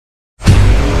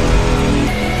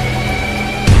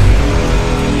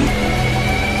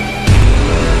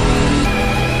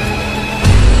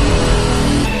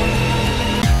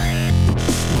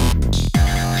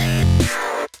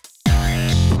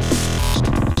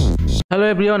Hello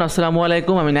everyone, আসসালামু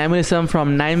আলাইকুম। আমি নাইমুল ইসলাম ফ্রম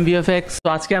নাইম ভিএফএক্স। তো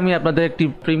আজকে আমি আপনাদের একটি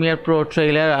প্রিমিয়ার প্রো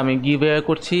ট্রেইলার আমি গিভঅ্যাওয়ে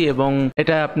করছি এবং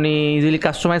এটা আপনি ইজিলি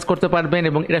কাস্টমাইজ করতে পারবেন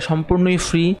এবং এটা সম্পূর্ণই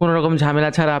ফ্রি, কোনো রকম ঝামেলা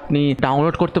ছাড়া আপনি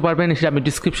ডাউনলোড করতে পারবেন। সেটা আমি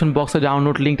ডিসক্রিপশন বক্সে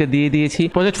ডাউনলোড লিঙ্কটা দিয়ে দিয়েছি।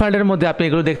 প্রজেক্ট ফাইলের মধ্যে আপনি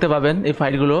এগুলো দেখতে পাবেন, এই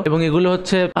ফাইলগুলো, এবং এগুলো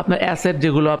হচ্ছে আপনার অ্যাসেট,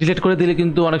 যেগুলো ডিলিট করে দিলে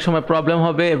কিন্তু অনেক সময় প্রবলেম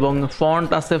হবে। এবং ফন্ট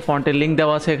আছে, ফন্টের লিঙ্ক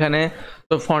দেওয়া আছে এখানে।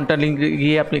 তো ফন্টটা লিঙ্ক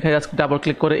গিয়ে আপনি এখানে জাস্ট ডাবল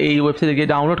ক্লিক করে এই ওয়েবসাইটে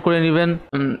গিয়ে ডাউনলোড করে নেবেন।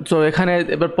 তো এখানে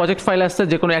এবার প্রজেক্ট ফাইল আসছে,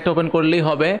 যে কোনো একটা ওপেন করলেই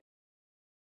হবে।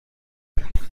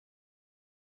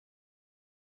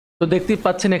 তো দেখতেই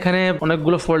পাচ্ছেন এখানে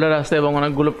অনেকগুলো ফোল্ডার আছে এবং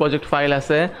অনেকগুলো প্রজেক্ট ফাইল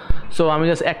আছে। সো আমি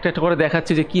জাস্ট একটা একটা করে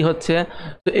দেখাচ্ছি যে কি হচ্ছে।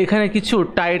 তো এখানে কিছু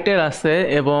টাইটেল আছে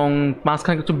এবং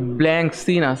মাঝখানে কিছু ব্ল্যাঙ্ক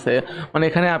সিন আছে, মানে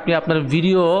এখানে আপনি আপনার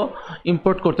ভিডিও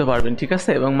ইম্পোর্ট করতে পারবেন, ঠিক আছে,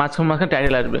 এবং মাঝখানে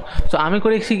টাইটেল আসবে। সো আমি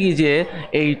করেছি কি যে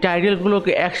এই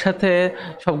টাইটেলগুলোকে একসাথে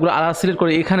সবগুলো আলাদা সিলেক্ট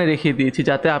করে এখানে রেখে দিয়েছি,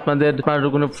 যাতে আপনার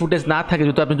কোনো ফুটেজ না থাকে।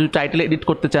 যদি আপনি টাইটেল এডিট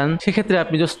করতে চান, সেক্ষেত্রে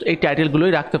আপনি জাস্ট এই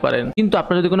টাইটেলগুলোই রাখতে পারেন। কিন্তু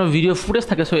আপনার যদি কোনো ভিডিও ফুটেজ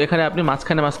থাকে, সো এখানে আপনি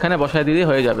মাঝখানে বসায় দিলে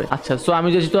হয়ে যাবে। আচ্ছা, সো আমি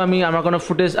যেহেতু আমার কোনো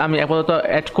ফুটেজ আমি আপাতত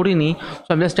অ্যাড করিনি, সো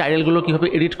আমি জাস্ট টাইটেলগুলো কীভাবে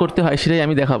এডিট করতে হয় সেটাই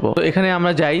আমি দেখাবো। তো এখানে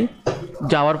আমরা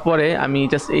যাওয়ার পরে আমি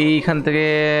জাস্ট এইখান থেকে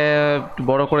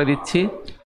বড় করে দিচ্ছি।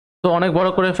 তো অনেক বড়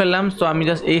করে ফেললাম। তো আমি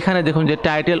জাস্ট এইখানে দেখুন যে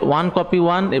টাইটেল 1 কপি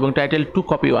 1 এবং টাইটেল 2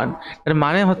 কপি 1। এর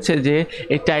মানে হচ্ছে যে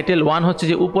এই টাইটেল 1 হচ্ছে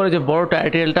যে উপরে যে বড়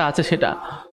টাইটেলটা আছে সেটা,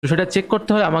 তো সেটা চেক করতে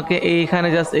হলে আমাকে এইখানে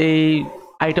জাস্ট এই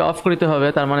আইটা অফ করতে হবে।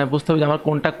 তার মানে বুঝতে হবে যে আমার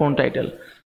কোনটা কোন টাইটেল,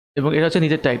 এবং এটা হচ্ছে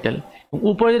নিজের টাইটেল।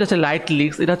 উপরে যেটা হচ্ছে লাইট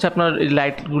লিক্স, এটা হচ্ছে আপনার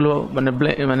লাইটগুলো,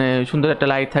 মানে সুন্দর একটা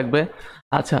লাইট থাকবে।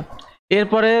 আচ্ছা,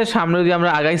 এরপরে সামনে যদি আমরা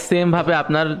আগাই সেম ভাবে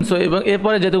আপনার, সো এবং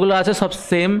এরপরে যেগুলো আছে সব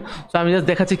সেম। তো আমি জাস্ট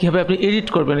দেখাচ্ছি কিভাবে আপনি এডিট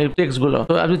করবেন এই টেক্সটগুলো।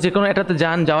 তো আপনি যে কোনো এটাতে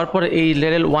যাওয়ার পরে এই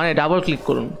লেভেল 1-এ ডাবল ক্লিক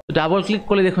করুন। ডাবল ক্লিক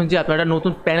করলে দেখুন যে আপনার একটা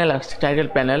নতুন প্যানেল আসছে, টাইটেল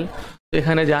প্যানেল। তো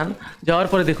এখানে যাওয়ার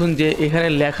পরে দেখুন যে এখানে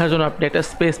লেখার জন্য আপনি একটা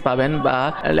স্পেস পাবেন, বা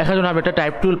লেখার জন্য আপনি একটা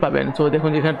টাইপ টুল পাবেন। তো দেখুন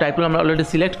যে এখানে টাইপ টুল আমরা অলরেডি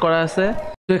সিলেক্ট করা আছে।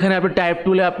 তো এখানে আপনি টাইপ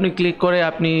টুলে আপনি ক্লিক করে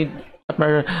আপনি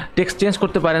আপনার টেক্সট চেঞ্জ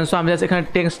করতে পারেন। সো আমি জাস্ট এখানে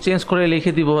টেক্সট চেঞ্জ করে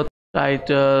লিখে দিব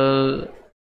টাইটেল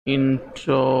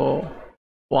ইন্ট্রো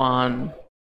 1,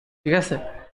 ঠিক আছে।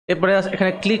 এরপরে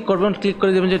এখানে ক্লিক করবেন, ক্লিক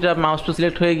করে দেবেন যেটা মাউস টু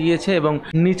সিলেক্ট হয়ে গিয়েছে, এবং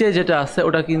নিচে যেটা আছে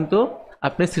ওটা কিন্তু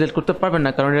আপনি সিলেক্ট করতে পারবেন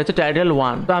না, কারণ এটা হচ্ছে টাইটেল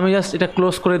 1। তো আমি জাস্ট এটা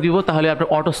ক্লোজ করে দিব, তাহলে আপনার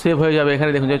অটো সেভ হয়ে যাবে।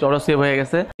 এখানে দেখুন যে অটো সেভ হয়ে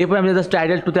গেছে। এরপরে আমি জাস্ট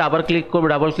টাইটেল 2-তে আবার ক্লিক করবো,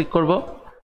 ডাবল ক্লিক করবো।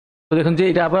 তো দেখুন যে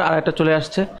এটা আবার আরেকটা চলে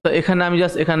আসছে। তো এখানে আমি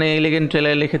জাস্ট এখানে এলিগেন্ট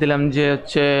ট্রেলার লিখে দিলাম যে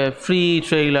হচ্ছে ফ্রি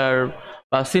ট্রেইলার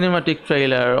বা cinematic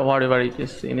trailer, what ever it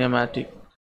is, cinematic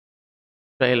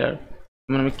trailer.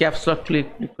 মানে আমি ক্যাপস লক ক্লিক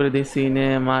করে দিই,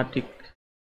 সিনেমাটিক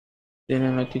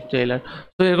ট্রেইলার।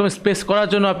 তো এরকম স্পেস করার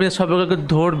জন্য আপনি সবগুলোকে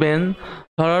ধরবেন,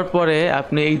 ধরার পরে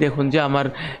আপনি এই দেখুন যে আমার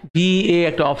VA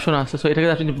একটা অপশন আছে। সো এটাকে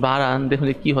আপনি বাড়ান, দেখুন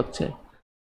যে কি হচ্ছে।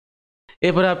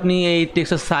 এরপরে আপনি এই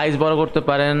টেক্সটের সাইজ বড় করতে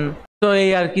পারেন। তো এই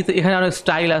আর কি, এখানে অনেক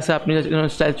স্টাইল আছে, আপনি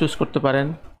স্টাইল চুজ করতে পারেন,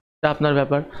 এটা আপনার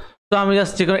ব্যাপার। তো আমি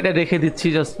জাস্ট যে কোনো এটা রেখে দিচ্ছি,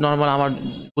 জাস্ট নর্মাল আমার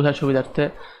বোঝার সুবিধার্থে।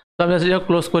 তো আমি জাস্ট এটা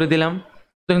ক্লোজ করে দিলাম।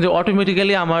 দেখুন যে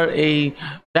অটোমেটিক্যালি আমার এই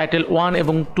টাইটেল 1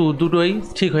 এবং 2 দুটোই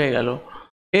ঠিক হয়ে গেল।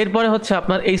 এরপরে হচ্ছে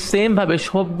আপনার এই সেমভাবে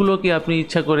সবগুলোকে আপনি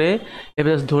ইচ্ছা করে এবার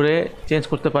জাস্ট ধরে চেঞ্জ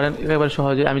করতে পারেন একেবারে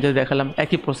সহজে। আমি যেটা দেখালাম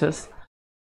একই প্রসেস।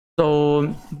 তো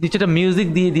নিচেটা মিউজিক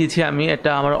দিয়ে দিয়েছি আমি,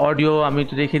 এটা আমার অডিও আমি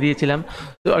রেখে দিয়েছিলাম।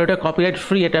 তো অডিওটা কপিরাইট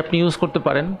ফ্রি, এটা আপনি ইউজ করতে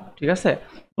পারেন, ঠিক আছে,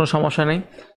 কোনো সমস্যা নেই।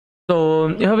 তো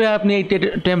এভাবে আপনি এই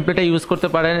টেমপ্লেটটা ইউজ করতে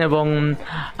পারেন এবং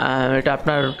এটা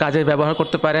আপনার কাজে ব্যবহার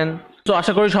করতে পারেন। তো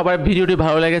আশা করি সবার ভিডিওটি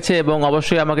ভালো লেগেছে, এবং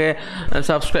অবশ্যই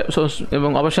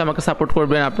আমাকে সাপোর্ট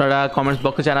করবেন। আপনারা কমেন্টস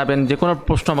বক্সে জানাবেন, যে কোনো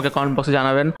প্রশ্ন আমাকে কমেন্ট বক্সে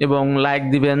জানাবেন, এবং লাইক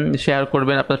দিবেন, শেয়ার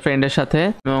করবেন আপনার ফ্রেন্ডের সাথে,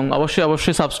 এবং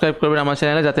অবশ্যই সাবস্ক্রাইব করবেন আমার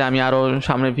চ্যানেলে, যাতে আমি আরও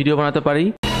সামনে ভিডিও বানাতে পারি।